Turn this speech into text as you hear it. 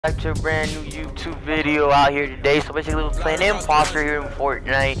Back to a brand new YouTube video out here today. So basically we're playing imposter here in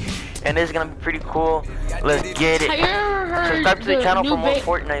Fortnite, and this is gonna be pretty cool. Let's get it. Have you ever heard Subscribe to the channel for more new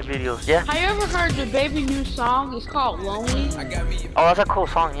Fortnite videos. Yeah. Have you ever heard the baby new song? It's called Lonely. Oh, that's a cool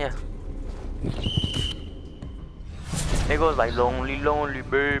song. Yeah. It goes like lonely, lonely,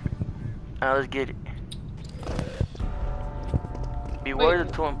 baby. Alright, let's get it. Beware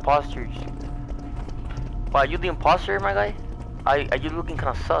the two imposters. Why, are you the imposter, my guy? Are you looking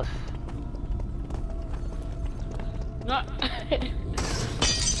kind of sus? No.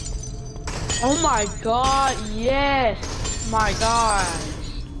 Oh my god, yes! My god.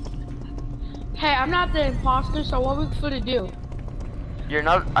 Hey, I'm not the imposter, so what we finna do? You're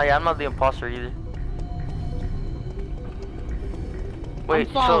not. I'm not the imposter either. Wait,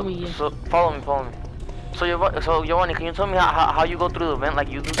 follow me. Follow me. So Giovanni, can you tell me how you go through the vent like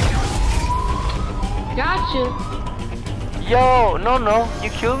you do? Gotcha. Yo, no, you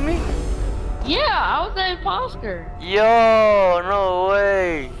killed me? Yeah, I was the imposter. Yo, no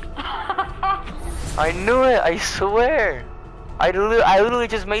way. I knew it, I swear. I literally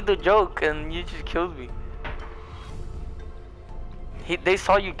just made the joke and you just killed me. They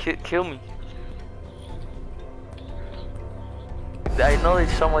saw you kill me. I know that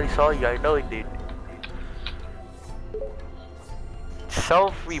somebody saw you, I know it did.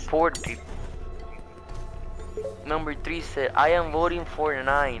 Self-reported. Number 3 said, I am voting for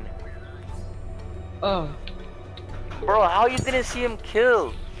 9. Oh. Bro, how you didn't see him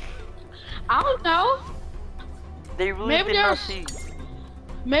killed? I don't know. They really did not see.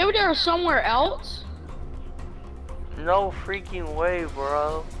 Maybe they're somewhere else? No freaking way,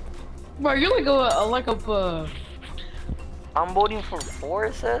 bro. Bro, you're like a I'm voting for 4,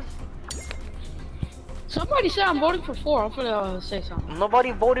 it says? Somebody said I'm voting for 4. I'm gonna say something.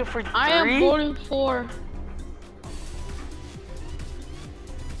 Nobody voted for 3? I am voting for...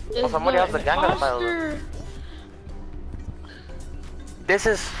 Oh, somebody has the gang file. This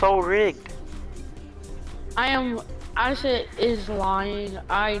is so rigged. I said is lying.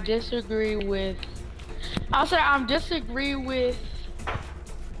 I disagree with... I'm disagree with...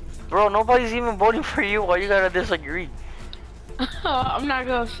 Bro, nobody's even voting for you. Why you gotta disagree? I'm not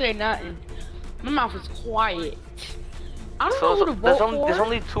gonna say nothing. My mouth is quiet. I don't know who to vote for. There's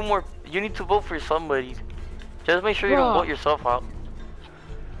only 2 more. You need to vote for somebody. Just make sure you don't vote yourself out.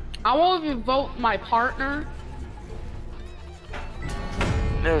 I won't even vote my partner.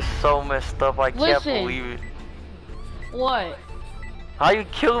 This is so messed up. I can't believe it. What? How you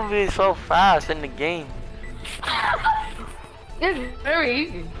killed me so fast in the game? It's very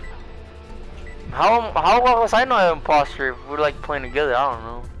easy. How was I not an imposter if we're like playing together? I don't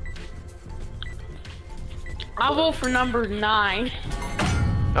know. I'll vote for number 9.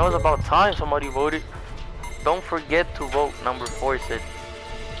 That was about time somebody voted. Don't forget to vote. Number 4 said.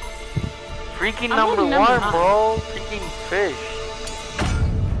 Freaking number 1, bro. Freaking fish.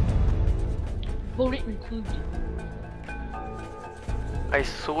 Vote it included. I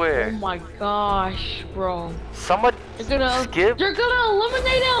swear. Oh my gosh, bro. Somebody skip. They're gonna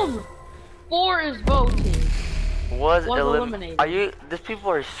eliminate him. 4 is voted. Was eliminated. Are you? These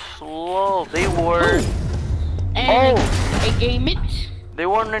people are slow. They were. And they game it. They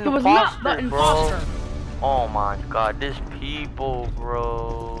weren't an imposter, bro. Oh my god, these people,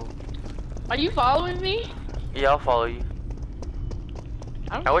 bro. Are you following me? Yeah, I'll follow you.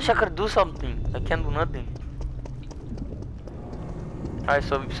 I wish I could do something. I can't do nothing. Alright,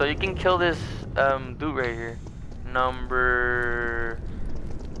 so you can kill this dude right here. Number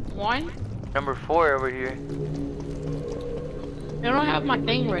 1? Number 4 over here. I don't have my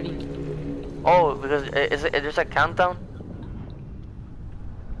thing ready. Oh, because is there's a countdown?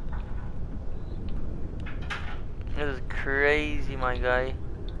 This is crazy, my guy.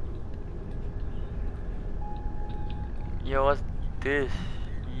 Yo, what's this?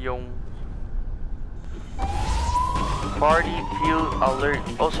 Yo. Party field alert.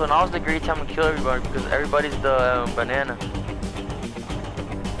 Oh, so now's the great time to kill everybody because everybody's the banana.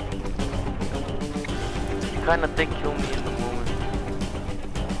 You kind of think kill me in the moment.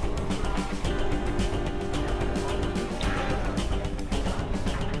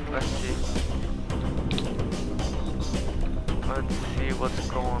 Let's see what's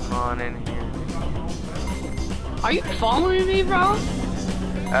going on in here. Are you following me, bro?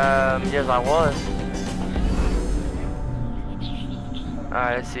 Yes, I was.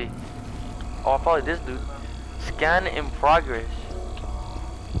 Alright, let's see. Oh, I'll follow this dude. Scan in progress.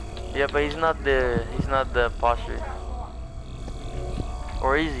 Yeah, but he's not the imposter.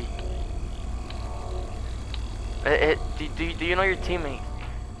 Or is he? Do you know your teammate?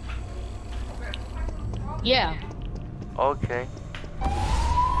 Yeah. Okay.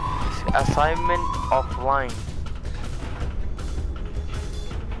 assignment offline.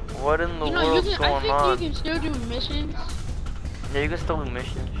 What in the world's going on? I think you can still do missions. Yeah, you can still do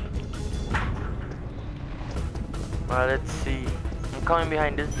missions. Alright, let's see. I'm coming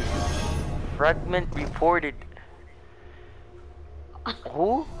behind this dude. Fragment reported.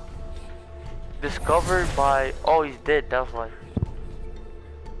 Who? Discovered by... Oh, he's dead, that's why.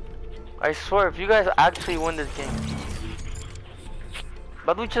 I swear, if you guys actually win this game.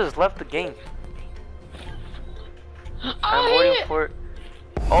 But we just left the game. I'm voting for...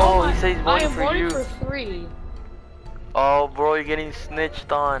 Oh, he says he's voting for you. For 3. Oh, bro, you're getting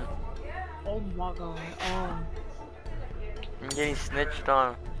snitched on. Oh my god. Oh. You're getting snitched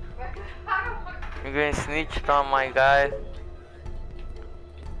on. You're getting snitched on, my guy.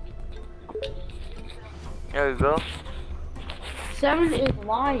 There we go. 7 is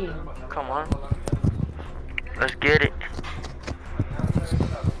lying. Come on. Let's get it.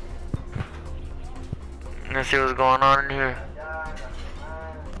 Let's see what's going on in here.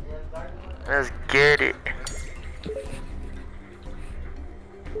 Let's get it.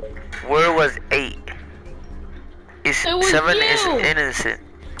 Where was 8? It 7 you. is innocent.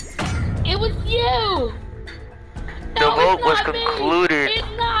 It was you. The vote was concluded. Me.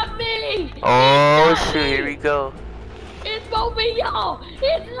 It's not me. Oh shoot, here we go. It's both of y'all.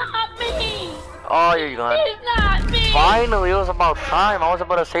 It's not me. Oh, you're gone. It's not me. Finally, it was about time. I was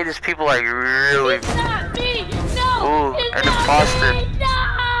about to say these people like really. It's not me. No. Ooh, it's an not imposter. Me. No.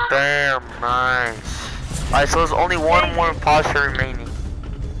 Damn, nice. Alright, so there's only one more imposter remaining.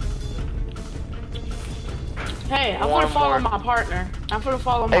 Hey, I'm gonna follow my partner. I'm gonna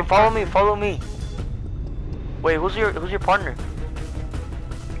follow my partner. Hey, follow me. Wait, who's your partner?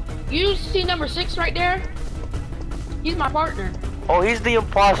 You see number 6 right there? He's my partner. Oh, he's the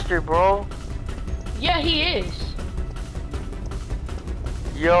imposter, bro. Yeah, he is.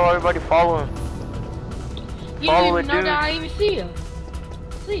 Yo, everybody follow him. You don't even know that I even see him.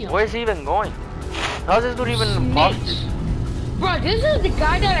 Where's he even going? How's this dude even an imposter? Bro, this is the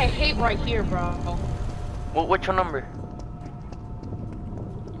guy that I hate right here, bro. What's your number?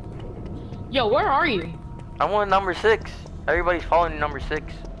 Yo, where are you? I'm on number 6. Everybody's following number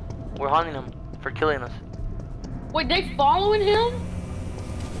 6. We're hunting him for killing us. Wait, they following him?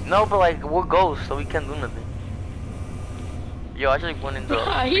 No, but like, we're ghosts, so we can't do nothing. Yo, I just went into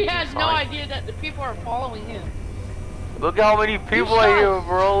he has no idea that the people are following him. Look at how many people are here,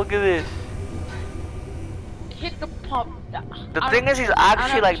 bro. Look at this. Hit the pump. The thing is, he's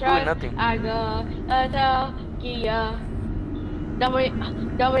actually like doing nothing. I go,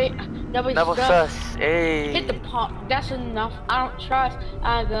 Double sus. Hey. Hit the pump. That's enough. I don't trust.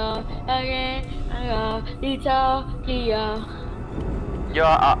 I go again. I go. Yo,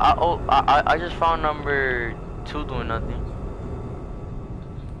 I just found number 2 doing nothing.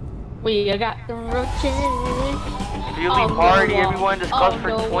 We got the rotate. Feeling party. Everyone discuss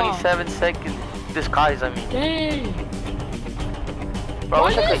for 27 seconds. Disguise, I mean. Dang. Bro,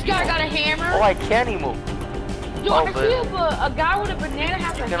 why does this guy got a hammer? Oh, I can't move. Yo, I see if a guy with a banana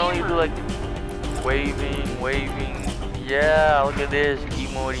has a hammer. You can only do like waving. Yeah, look at this.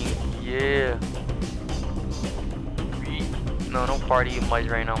 Emoting. Yeah. No party emotes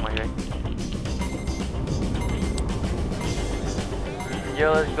right now, my guy.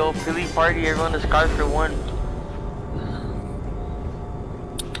 Yo, let's go. Philly party. Everyone disguise for 1.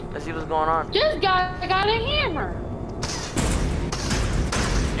 Let's see what's going on. This guy got a hammer.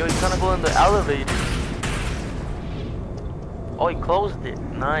 Yo, he's trying to go in the elevator. Oh, he closed it.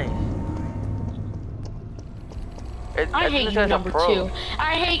 Nice. I hate you, number 2.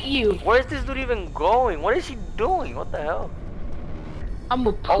 I hate you. Where's this dude even going? What is he doing? What the hell? I'm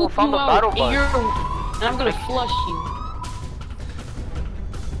gonna poop you out and I'm gonna flush you.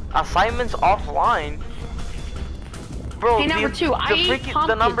 Assignments offline? Bro, hey, number 2,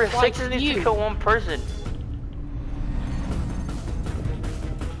 the number 6 needs to kill 1 person.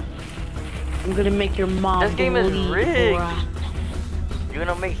 I'm gonna make your mom This game is rigged. Bruh. You're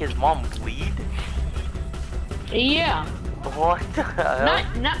gonna make his mom bleed? Yeah. What the hell?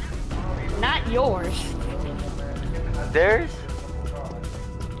 Not yours. Theirs?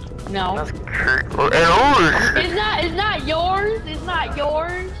 No. That's crazy. It's not yours. It's not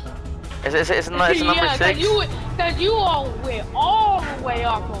yours. It's number 6. Cause you all went all the way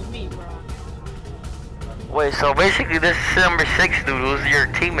off on me, bro. Wait, so basically this number 6 dude was your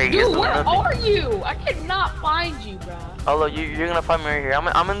teammate. Dude, where are you? I cannot find you, bro. Hello, you're gonna find me right here.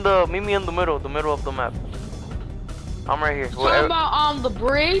 I'm in the, meet me in the middle of the map. I'm right here. Talking about the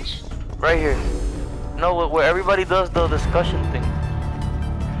bridge? Right here. No, where everybody does the discussion thing.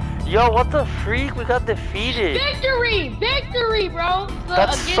 Yo, what the freak? We got defeated. Victory! Victory, bro!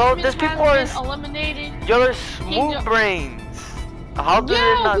 That's so. These people are eliminated. Yo, they're smooth brains. How do they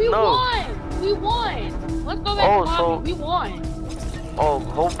not know? We won! Let's go back to lobby. We won. Oh,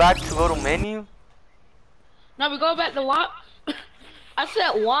 hold back to go to menu? No, we go back to lobby. I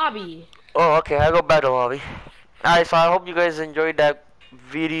said lobby. Oh, okay, I go back to lobby. Alright, so I hope you guys enjoyed that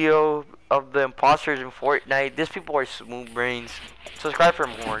video of the imposters in Fortnite. These people are smooth brains. Subscribe for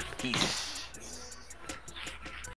more. Peace.